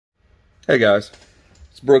Hey guys,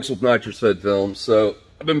 it's Brooks with Nitrous Fed Films. So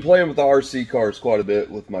I've been playing with the RC cars quite a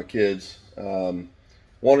bit with my kids.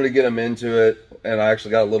 Wanted to get them into it, and I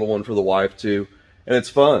actually got a little one for the wife too. And it's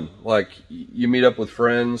fun. Like, you meet up with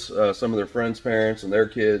friends, some of their friends' parents and their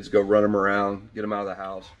kids, go run them around, get them out of the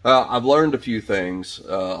house. I've learned a few things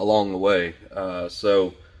along the way.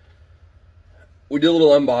 So we did a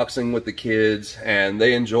little unboxing with the kids, and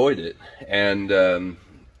they enjoyed it. And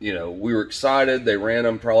you know, we were excited. They ran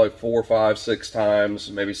them probably 4, 5, 6 times,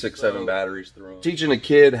 maybe 6, 7 batteries through them. Teaching a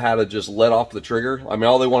kid how to just let off the trigger. I mean,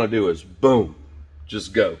 all they want to do is boom,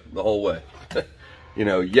 just go the whole way. You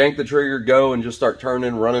know, yank the trigger, go, and just start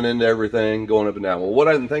turning, running into everything, going up and down. Well, what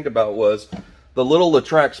I didn't think about was the little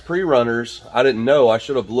Latrax Prerunners. I didn't know. I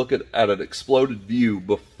should have looked at an exploded view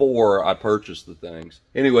before I purchased the things.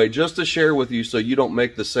 Anyway, just to share with you so you don't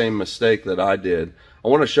make the same mistake that I did, I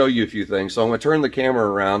want to show you a few things. So I'm going to turn the camera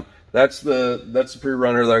around. That's the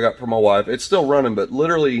Prerunner that I got for my wife. It's still running, but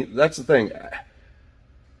literally, that's the thing.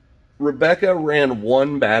 Rebecca ran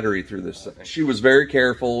 1 battery through this thing. She was very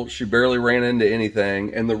careful. She barely ran into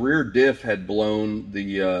anything, and the rear diff had blown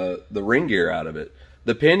the ring gear out of it.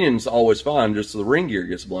 The pinion's always fine, just the ring gear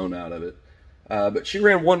gets blown out of it. But she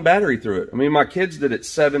ran 1 battery through it. I mean, my kids did it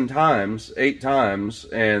 7 times, 8 times,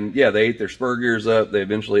 and yeah, they ate their spur gears up. They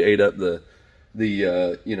eventually ate up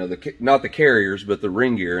you know, not the carriers, but the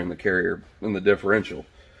ring gear and the carrier and the differential.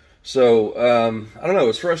 So I don't know,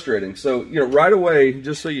 it's frustrating. So, you know, right away,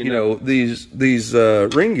 just so you know, these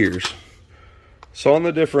ring gears. So on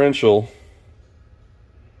the differential,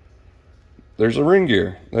 there's a ring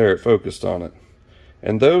gear there, it focused on it,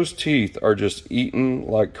 and those teeth are just eating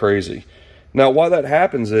like crazy. Now, why that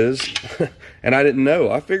happens is, and I didn't know,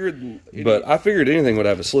 I figured anything would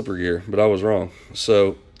have a slipper gear, but I was wrong.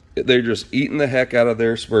 So they're just eating the heck out of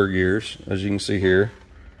their spur gears, as you can see here.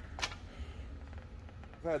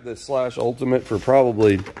 I've had this Slash Ultimate for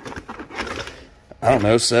probably, I don't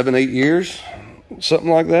know, 7, 8 years, something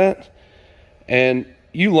like that. And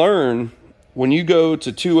you learn when you go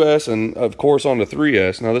to 2S and of course on to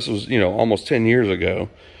 3S, now this was, you know, almost 10 years ago,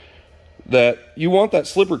 that you want that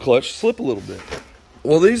slipper clutch to slip a little bit.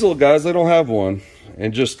 Well, these little guys, they don't have one,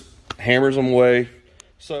 and just hammers them away.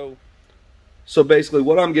 So basically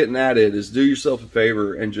what I'm getting at it is, do yourself a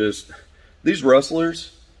favor and just, these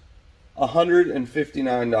Rustlers,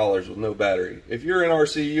 $159 with no battery. If you're in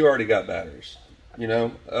RC, you already got batteries, you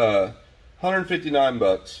know, 159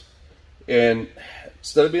 bucks. And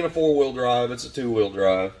instead of being a 4-wheel drive, it's a 2-wheel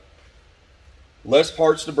drive. Less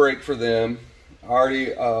parts to break for them. I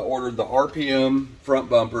already ordered the RPM front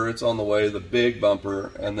bumper. It's on the way, the big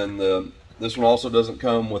bumper. And then this one also doesn't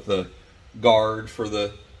come with a guard for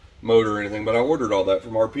the motor or anything, but I ordered all that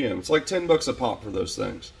from RPM. It's like 10 bucks a pop for those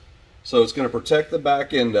things. So it's going to protect the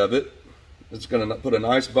back end of it. It's going to put a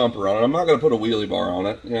nice bumper on it. I'm not going to put a wheelie bar on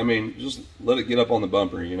it. I mean, just let it get up on the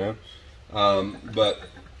bumper, you know. But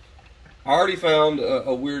I already found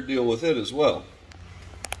a weird deal with it as well.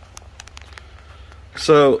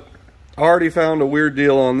 So I already found a weird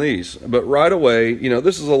deal on these. But right away, you know,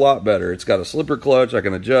 this is a lot better. It's got a slipper clutch. I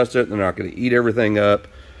can adjust it. They're not going to eat everything up.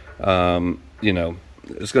 You know,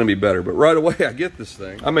 it's going to be better. But right away, I get this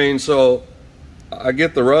thing. I mean, so I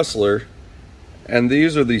get the Rustler, and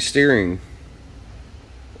these are the steering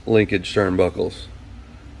linkage turnbuckles.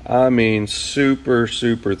 I mean, super,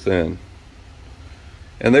 super thin.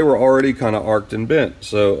 And they were already kind of arced and bent.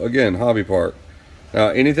 So again, hobby part. Now,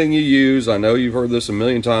 anything you use, I know you've heard this a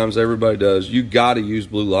million times, everybody does, you got to use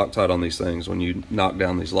blue Loctite on these things when you knock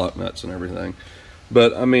down these lock nuts and everything.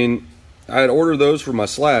 But I mean, I had ordered those for my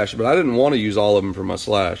Slash, but I didn't want to use all of them for my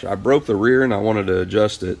Slash. I broke the rear and I wanted to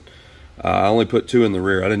adjust it. I only put 2 in the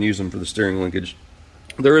rear. I didn't use them for the steering linkage.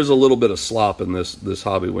 There is a little bit of slop in this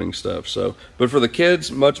hobby wing stuff. So, but for the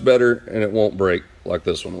kids, much better, and it won't break like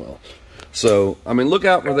this one will. So, I mean, look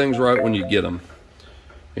out for things right when you get them.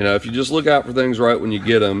 You know, if you just look out for things right when you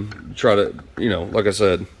get them, try to, you know, like I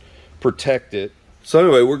said, protect it. So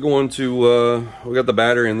anyway, we're going to, we got the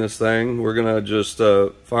battery in this thing. We're going to just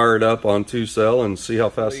fire it up on 2-cell and see how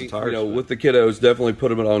fast the tires. You know, with the kiddos, definitely put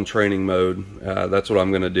them on training mode. That's what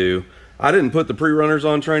I'm going to do. I didn't put the Prerunners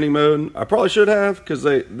on training mode. I probably should have, because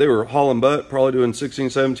they were hauling butt, probably doing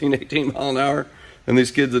 16, 17, 18 mile an hour, and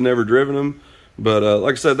these kids had never driven them. But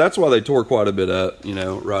like I said, that's why they tore quite a bit up, you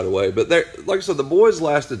know, right away. But like I said, the boys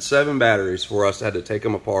lasted 7 batteries for us. Had to take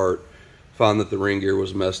them apart, find that the ring gear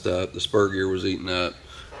was messed up, the spur gear was eaten up,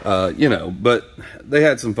 you know. But they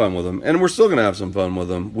had some fun with them, and we're still gonna have some fun with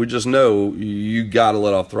them. We just know you got to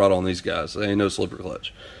let off throttle on these guys. They ain't no slipper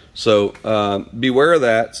clutch. So beware of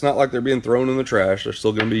that. It's not like they're being thrown in the trash. They're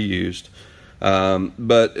still going to be used.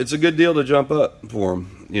 But it's a good deal to jump up for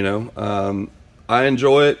them. you know. I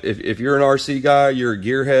enjoy it. If you're an RC guy, you're a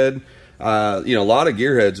gearhead. You know, a lot of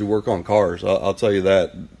gearheads who work on cars, I'll tell you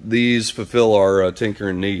that. These fulfill our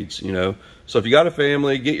tinkering needs, you know. So if you got a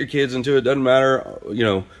family, get your kids into it. Doesn't matter, you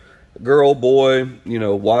know, girl, boy, you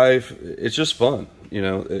know, wife. It's just fun, you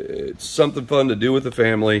know. It's something fun to do with the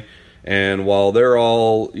family. And while they're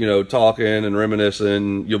all, you know, talking and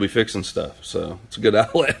reminiscing, you'll be fixing stuff. So it's a good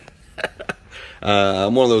outlet.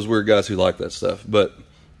 I'm one of those weird guys who like that stuff. But,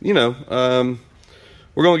 you know,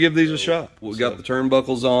 we're going to give these a shot. We got the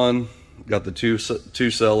turnbuckles on, got the two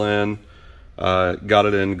cell in, got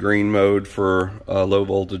it in green mode for low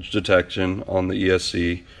voltage detection on the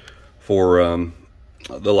ESC for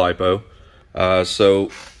the LiPo. So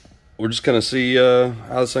we're just going to see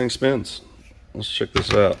how this thing spins. Let's check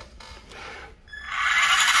this out.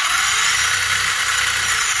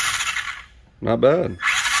 Not bad.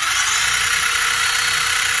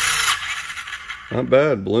 Not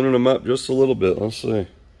bad. Ballooning them up just a little bit. Let's see.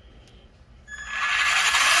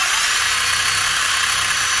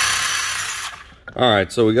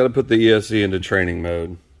 Alright, so we got to put the ESC into training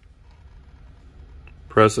mode.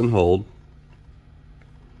 Press and hold.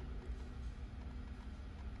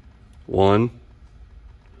 1,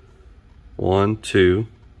 1, 2,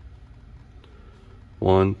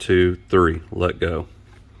 1, 2, 3. Let go.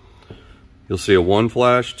 You'll see a 1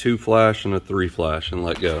 flash, 2 flash, and a 3 flash, and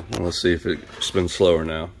let go. And let's see if it spins slower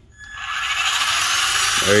now.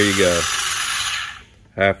 There you go.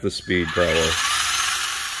 Half the speed, probably.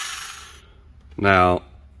 Now,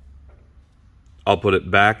 I'll put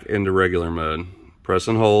it back into regular mode. Press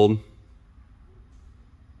and hold.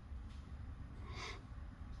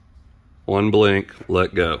 1 blink,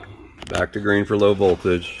 let go. Back to green for low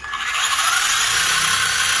voltage.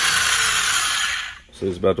 So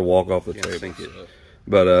he's about to walk off the table.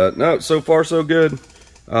 But no, so far so good.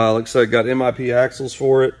 Like I said, got MIP axles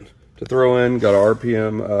for it to throw in. Got an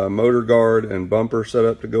RPM motor guard and bumper set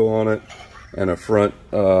up to go on it, and a front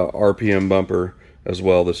RPM bumper as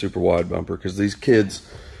well, the super wide bumper. Because these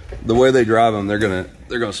kids, the way they drive them, they're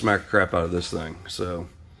gonna smack the crap out of this thing. So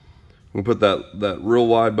we'll put that real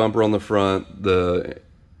wide bumper on the front, the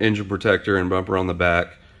engine protector and bumper on the back,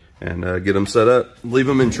 and get them set up. Leave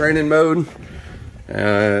them in training mode.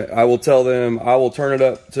 I will tell them I will turn it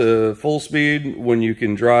up to full speed when you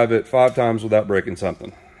can drive it 5 times without breaking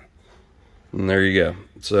something. And there you go.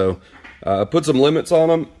 So put some limits on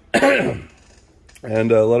them and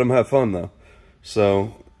let them have fun though.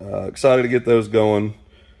 So excited to get those going.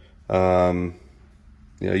 You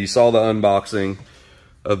know, you saw the unboxing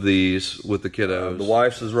of these with the kiddos. The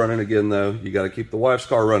wife's is running again though. You got to keep the wife's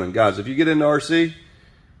car running. Guys, if you get into RC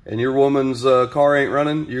and your woman's car ain't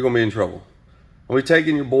running, you're going to be in trouble. We're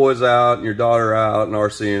taking your boys out and your daughter out and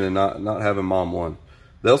RCing and not having mom one.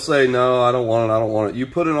 They'll say, no, I don't want it, I don't want it. You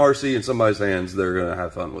put an RC in somebody's hands, they're going to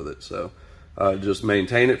have fun with it. So just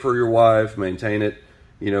maintain it for your wife, maintain it,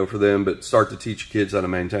 you know, for them, but start to teach kids how to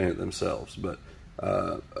maintain it themselves. But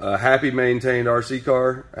a happy maintained RC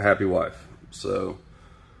car, a happy wife. So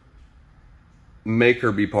make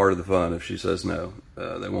her be part of the fun. If she says no,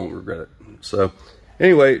 they won't regret it. So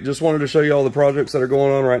anyway, just wanted to show you all the projects that are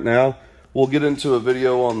going on right now. We'll get into a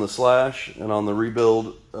video on the Slash and on the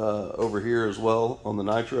rebuild over here as well on the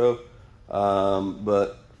Nitro.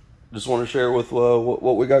 But just want to share with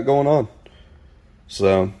what we got going on.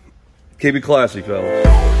 So keep it classy,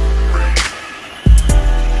 fellas.